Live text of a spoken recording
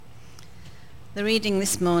The reading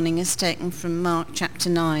this morning is taken from Mark chapter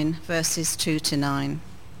 9, verses 2 to 9.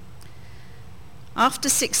 After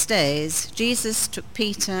 6 days, Jesus took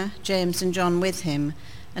Peter, James and John with him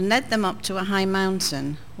and led them up to a high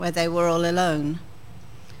mountain where they were all alone.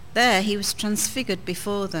 There he was transfigured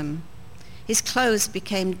before them. His clothes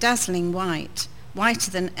became dazzling white, whiter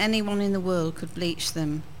than anyone in the world could bleach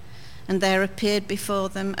them. And there appeared before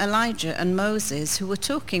them Elijah and Moses, who were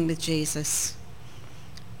talking with Jesus.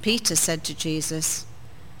 Peter said to Jesus,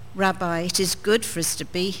 "Rabbi, it is good for us to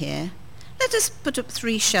be here. Let us put up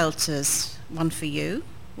 3 shelters, one for you,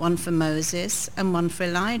 one for Moses, and one for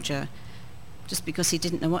Elijah," just because he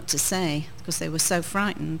didn't know what to say, because they were so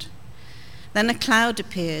frightened. Then a cloud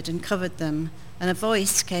appeared and covered them, and a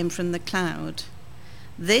voice came from the cloud.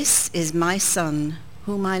 "This is my son,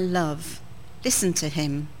 whom I love. Listen to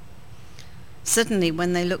him." Suddenly,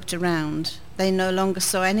 when they looked around, they no longer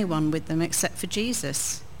saw anyone with them except for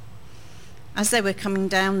Jesus. As they were coming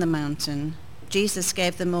down the mountain, Jesus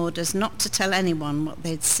gave them orders not to tell anyone what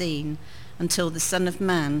they'd seen until the Son of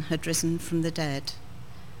Man had risen from the dead.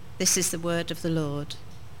 This is the word of the Lord.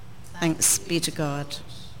 Thanks be to God.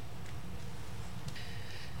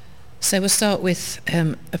 So we'll start with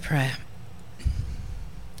a prayer.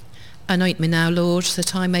 Anoint me now, Lord,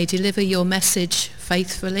 that I may deliver your message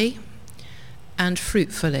faithfully and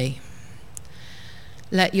fruitfully.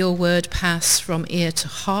 Let your word pass from ear to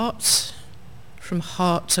heart, from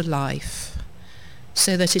heart to life,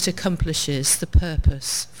 so that it accomplishes the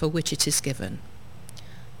purpose for which it is given.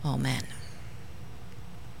 Amen.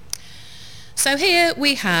 So here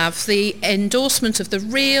we have the endorsement of the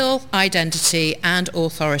real identity and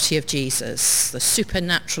authority of Jesus. The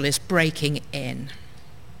supernatural is breaking in.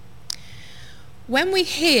 When we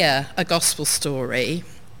hear a gospel story,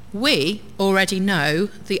 we already know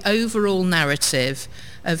the overall narrative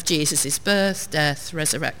of Jesus' birth, death,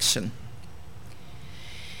 resurrection.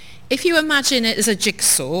 If you imagine it as a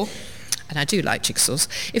jigsaw, and I do like jigsaws,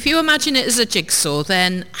 if you imagine it as a jigsaw,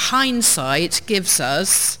 then hindsight gives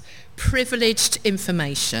us privileged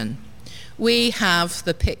information. We have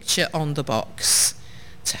the picture on the box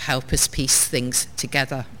to help us piece things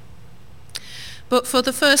together. But for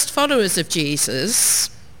the first followers of Jesus,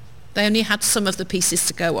 they only had some of the pieces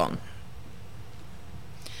to go on.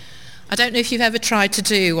 I don't know if you've ever tried to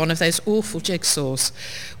do one of those awful jigsaws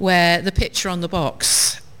where the picture on the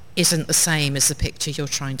box isn't the same as the picture you're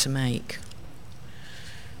trying to make.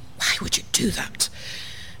 Why would you do that?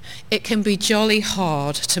 It can be jolly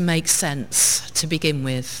hard to make sense to begin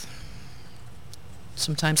with.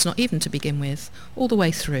 Sometimes not even to begin with, all the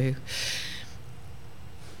way through.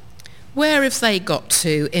 Where have they got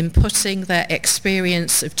to in putting their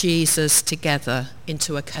experience of Jesus together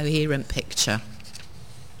into a coherent picture?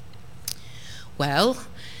 Well,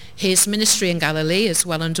 his ministry in Galilee is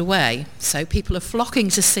well underway, so people are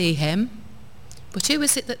flocking to see him. But who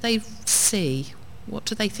is it that they see? What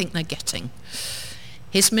do they think they're getting?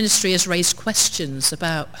 His ministry has raised questions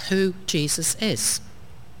about who Jesus is.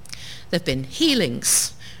 There have been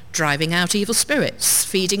healings, driving out evil spirits,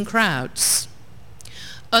 feeding crowds.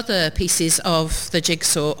 Other pieces of the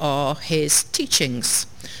jigsaw are his teachings.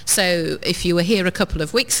 So if you were here a couple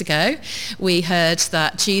of weeks ago, we heard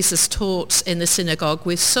that Jesus taught in the synagogue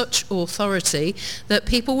with such authority that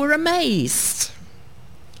people were amazed.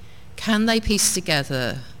 Can they piece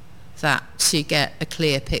together that to get a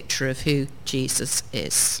clear picture of who Jesus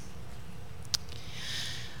is?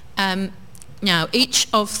 Now, each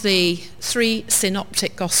of the 3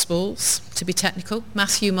 synoptic gospels, to be technical,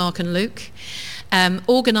 Matthew, Mark and Luke,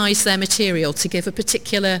 organise their material to give a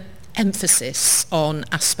particular emphasis on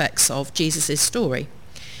aspects of Jesus' story.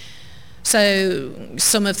 So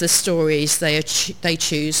some of the stories they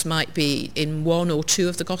choose might be in 1 or 2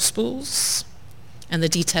 of the Gospels, and the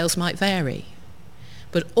details might vary.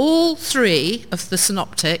 But all 3 of the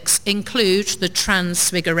synoptics include the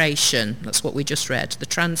Transfiguration. That's what we just read, the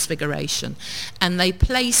Transfiguration. And they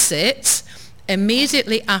place it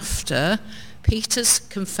immediately after Peter's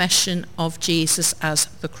confession of Jesus as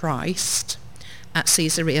the Christ at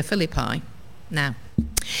Caesarea Philippi. Now,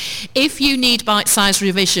 if you need bite-sized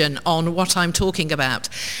revision on what I'm talking about,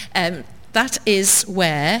 that is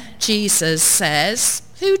where Jesus says,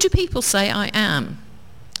 "Who do people say I am?"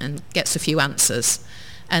 and gets a few answers.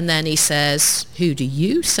 And then he says, "Who do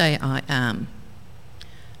you say I am?"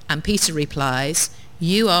 And Peter replies,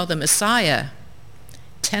 "You are the Messiah."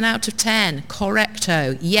 10 out of 10,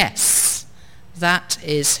 correcto, yes, that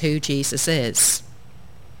is who Jesus is.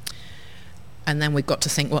 And then we've got to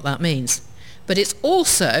think what that means. But it's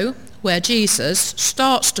also where Jesus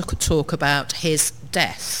starts to talk about his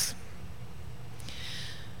death.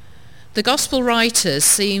 The gospel writers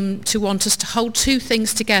seem to want us to hold two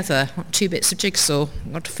things together, two bits of jigsaw,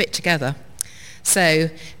 want to fit together. So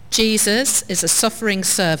Jesus is a suffering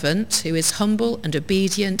servant who is humble and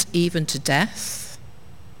obedient even to death.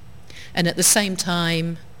 And at the same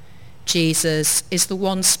time, Jesus is the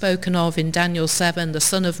one spoken of in Daniel 7, the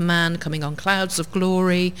Son of Man coming on clouds of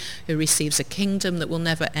glory, who receives a kingdom that will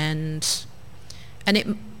never end. And it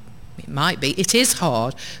is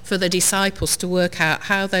hard for the disciples to work out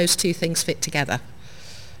how those two things fit together.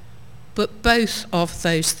 But both of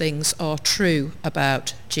those things are true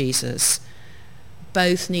about Jesus.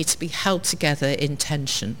 Both need to be held together in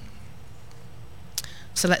tension.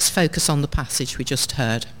 So let's focus on the passage we just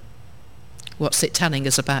heard. What's it telling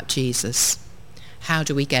us about Jesus? How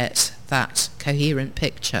do we get that coherent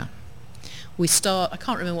picture? We start, I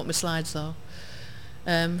can't remember what my slides are.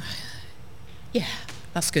 Yeah,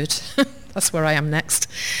 that's good. That's where I am next.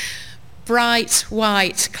 Bright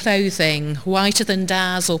white clothing, whiter than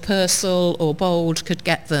dazzle, Purcell or Bold could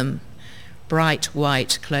get them. Bright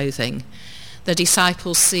white clothing. The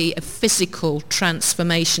disciples see a physical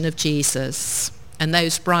transformation of Jesus, and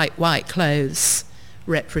those bright white clothes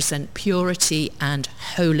represent purity and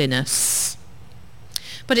holiness.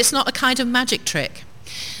 But it's not a kind of magic trick.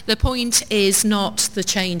 The point is not the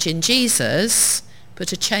change in Jesus,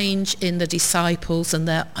 but a change in the disciples and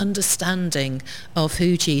their understanding of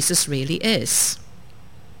who Jesus really is.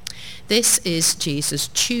 This is Jesus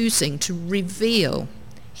choosing to reveal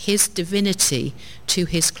his divinity to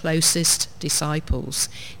his closest disciples.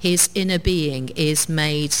 His inner being is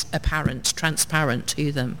made apparent, transparent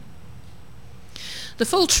to them. The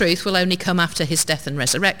full truth will only come after his death and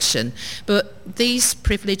resurrection, but these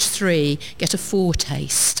privileged three get a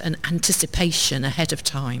foretaste, an anticipation ahead of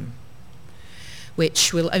time,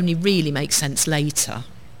 which will only really make sense later.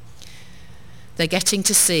 They're getting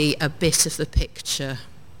to see a bit of the picture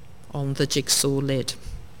on the jigsaw lid.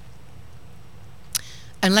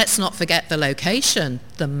 And let's not forget the location,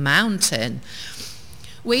 the mountain.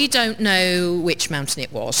 We don't know which mountain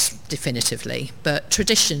it was definitively, but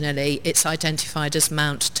traditionally it's identified as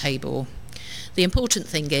Mount Tabor. The important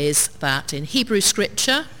thing is that in Hebrew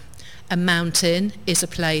scripture, a mountain is a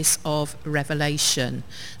place of revelation.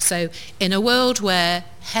 So in a world where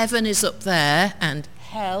heaven is up there and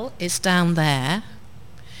hell is down there,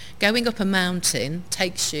 going up a mountain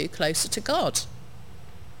takes you closer to God.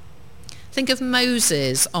 Think of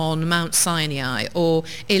Moses on Mount Sinai or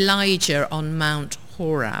Elijah on Mount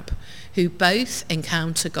Horeb, who both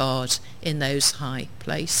encounter God in those high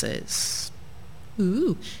places.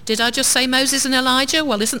 Ooh, did I just say Moses and Elijah?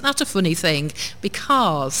 Well, isn't that a funny thing?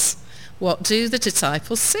 Because what do the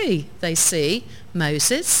disciples see? They see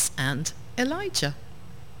Moses and Elijah.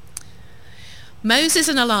 Moses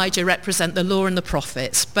and Elijah represent the law and the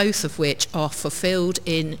prophets, both of which are fulfilled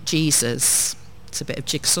in Jesus. It's a bit of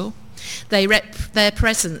jigsaw. Their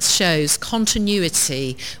presence shows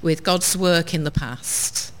continuity with God's work in the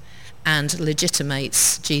past and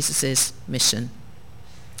legitimates Jesus' mission.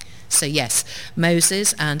 So yes,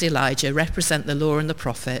 Moses and Elijah represent the law and the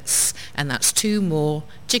prophets, and that's two more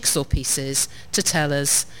jigsaw pieces to tell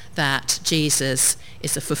us that Jesus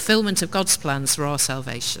is the fulfillment of God's plans for our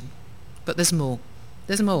salvation. But there's more.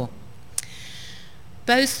 There's more.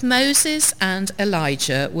 Both Moses and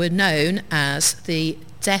Elijah were known as the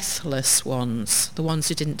deathless ones, the ones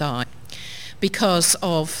who didn't die, because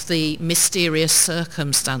of the mysterious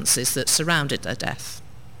circumstances that surrounded their death.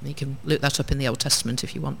 You can look that up in the Old Testament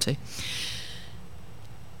if you want to.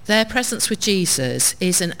 Their presence with Jesus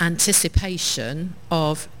is an anticipation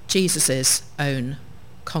of Jesus' own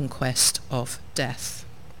conquest of death.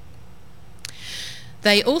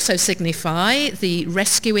 They also signify the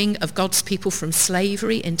rescuing of God's people from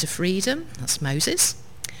slavery into freedom, that's Moses,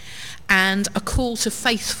 and a call to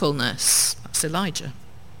faithfulness, that's Elijah.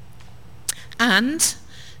 And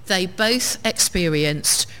they both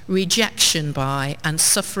experienced rejection by and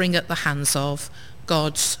suffering at the hands of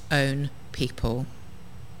God's own people.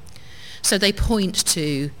 So they point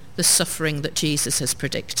to the suffering that Jesus has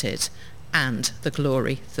predicted and the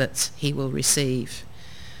glory that he will receive.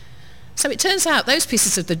 So it turns out those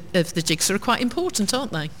pieces of the jigsaw are quite important,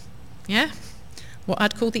 aren't they? Yeah? What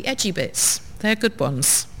I'd call the edgy bits. They're good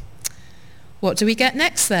ones. What do we get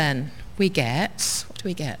next then? What do we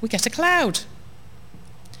get? We get a cloud.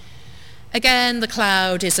 Again, the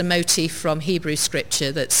cloud is a motif from Hebrew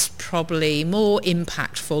scripture that's probably more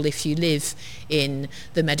impactful if you live in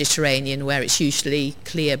the Mediterranean, where it's usually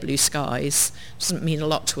clear blue skies. Doesn't mean a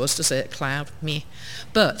lot to us, does it? Cloud, meh.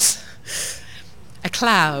 But a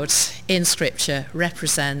cloud in scripture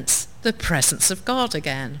represents the presence of God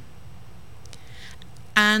again.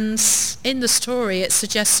 And in the story, it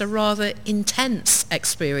suggests a rather intense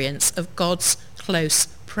experience of God's close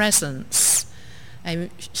presence.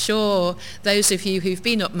 I'm sure those of you who've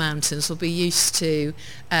been up mountains will be used to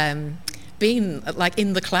being like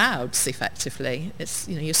in the clouds, effectively. It's,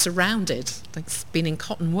 you're surrounded, like being in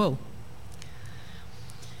cotton wool.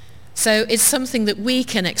 So it's something that we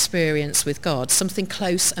can experience with God, something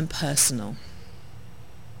close and personal.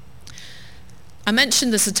 I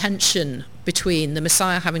mentioned there's a tension between the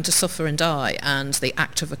Messiah having to suffer and die and the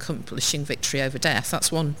act of accomplishing victory over death.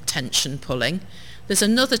 That's one tension pulling. There's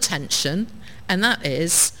another tension, and that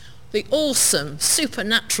is the awesome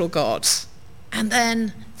supernatural God, and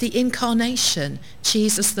then the incarnation,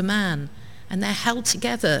 Jesus the man, and they're held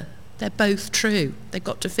together. They're both true. They've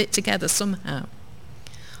got to fit together somehow.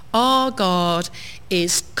 Our God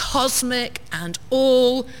is cosmic and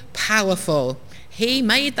all-powerful. He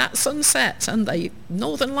made that sunset and the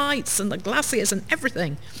northern lights and the glaciers and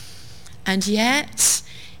everything. And yet,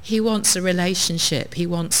 he wants a relationship. He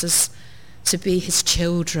wants us to be his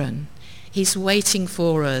children. He's waiting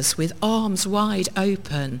for us with arms wide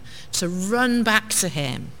open to run back to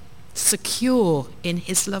him, secure in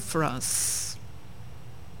his love for us.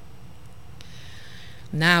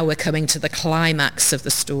 Now we're coming to the climax of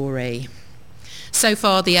the story. So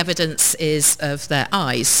far, the evidence is of their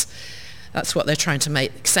eyes. That's what they're trying to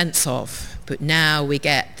make sense of. But now we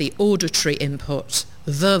get the auditory input,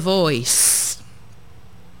 the voice.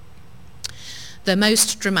 The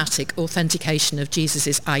most dramatic authentication of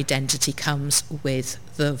Jesus' identity comes with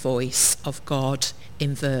the voice of God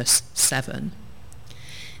in verse 7.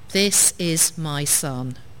 This is my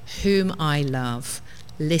son, whom I love.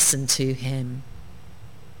 Listen to him.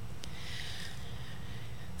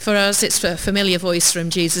 For us, it's a familiar voice from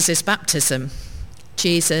Jesus' baptism.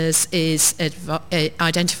 Jesus is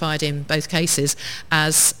identified in both cases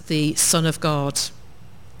as the Son of God.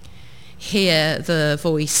 Here, the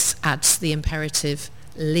voice adds the imperative,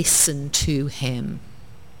 listen to him.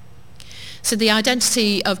 So the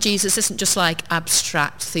identity of Jesus isn't just like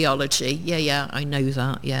abstract theology. Yeah, I know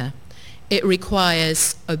that, yeah. It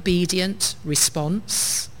requires obedient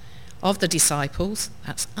response of the disciples,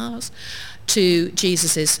 that's ours, to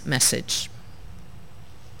Jesus' message.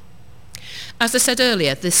 As I said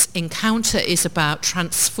earlier, this encounter is about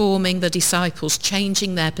transforming the disciples,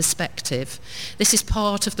 changing their perspective. This is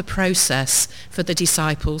part of the process for the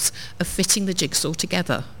disciples of fitting the jigsaw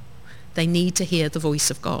together. They need to hear the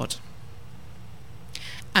voice of God.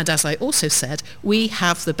 And as I also said, we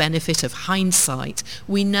have the benefit of hindsight.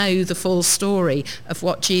 We know the full story of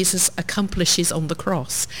what Jesus accomplishes on the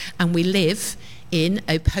cross, and we live in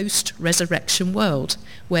a post-resurrection world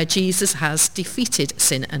where Jesus has defeated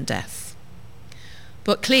sin and death.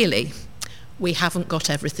 But clearly, we haven't got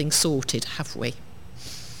everything sorted, have we?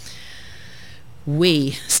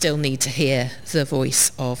 We still need to hear the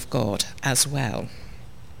voice of God as well.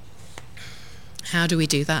 How do we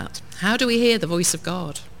do that? How do we hear the voice of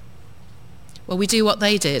God? Well, we do what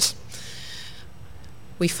they did.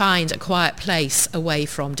 We find a quiet place away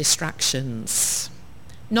from distractions.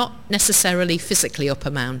 Not necessarily physically up a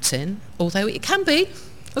mountain, although it can be.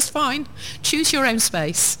 That's fine. Choose your own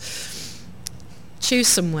space. Choose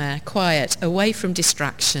somewhere quiet, away from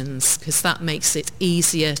distractions, because that makes it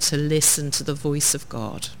easier to listen to the voice of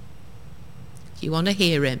God. If you want to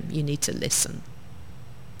hear him, you need to listen.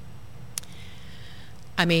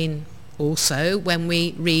 I mean, also, when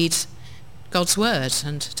we read God's word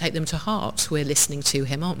and take them to heart, we're listening to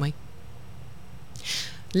him, aren't we?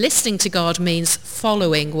 Listening to God means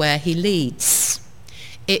following where he leads.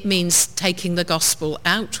 It means taking the gospel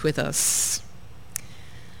out with us.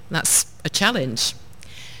 That's a challenge.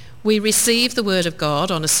 We receive the word of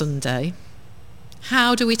God on a Sunday.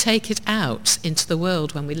 How do we take it out into the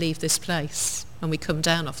world when we leave this place, when we come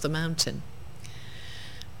down off the mountain?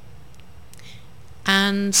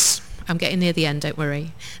 And I'm getting near the end, don't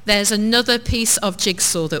worry. There's another piece of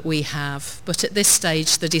jigsaw that we have, but at this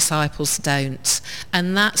stage the disciples don't.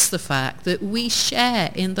 And that's the fact that we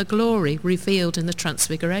share in the glory revealed in the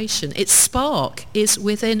Transfiguration. Its spark is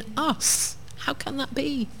within us. How can that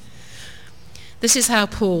be? This is how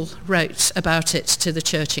Paul wrote about it to the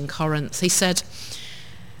church in Corinth. He said,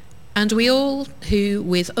 "And we all who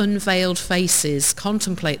with unveiled faces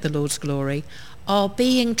contemplate the Lord's glory are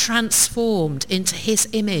being transformed into his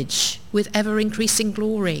image with ever-increasing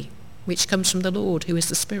glory, which comes from the Lord, who is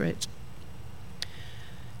the Spirit."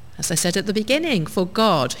 As I said at the beginning, for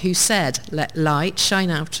God, who said, "Let light shine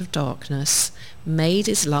out of darkness," made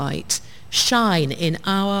his light shine in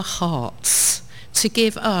our hearts to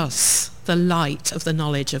give us the light of the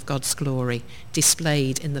knowledge of God's glory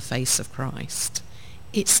displayed in the face of Christ.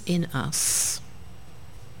 It's in us.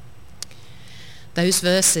 Those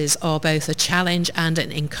verses are both a challenge and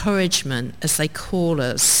an encouragement as they call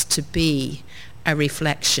us to be a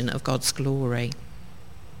reflection of God's glory.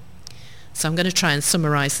 So I'm going to try and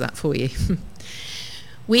summarize that for you.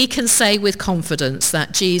 We can say with confidence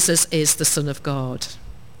that Jesus is the Son of God.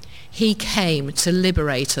 He came to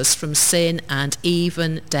liberate us from sin and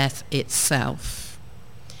even death itself.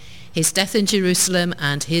 His death in Jerusalem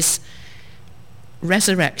and his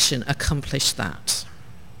resurrection accomplished that.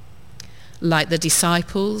 Like the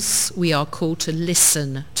disciples, we are called to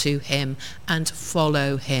listen to him and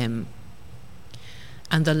follow him.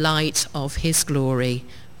 And the light of his glory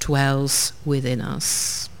dwells within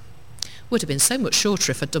us. Would have been so much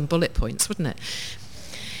shorter if I'd done bullet points, wouldn't it?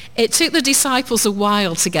 It took the disciples a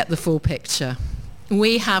while to get the full picture.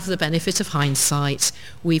 We have the benefit of hindsight.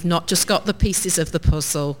 We've not just got the pieces of the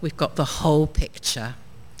puzzle, we've got the whole picture.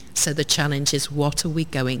 So the challenge is, what are we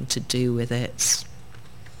going to do with it?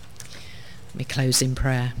 Let me close in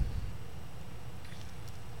prayer.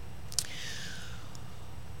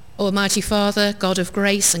 Almighty Father, God of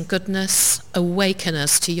grace and goodness, awaken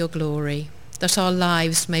us to your glory, that our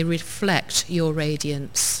lives may reflect your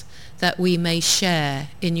radiance, that we may share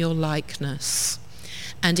in your likeness,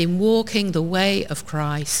 and in walking the way of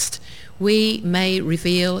Christ, we may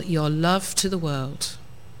reveal your love to the world.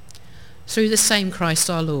 Through the same Christ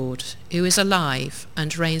our Lord, who is alive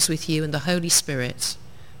and reigns with you in the Holy Spirit,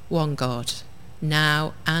 one God,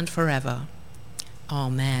 now and forever.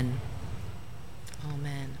 Amen.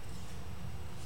 Amen.